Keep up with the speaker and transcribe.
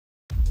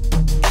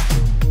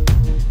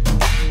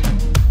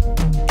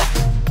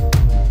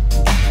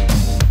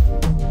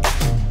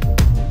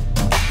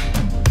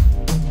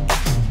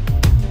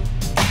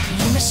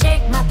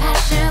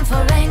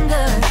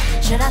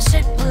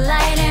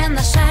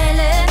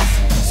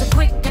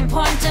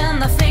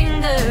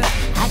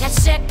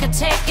sick of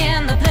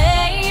taking the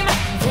blame.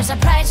 There's a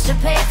price to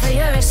pay for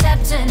your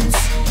acceptance,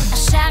 a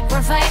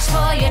sacrifice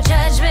for your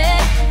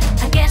judgment.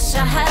 I guess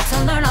I had to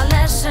learn a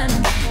lesson.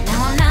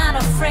 Now I'm not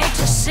afraid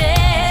to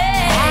say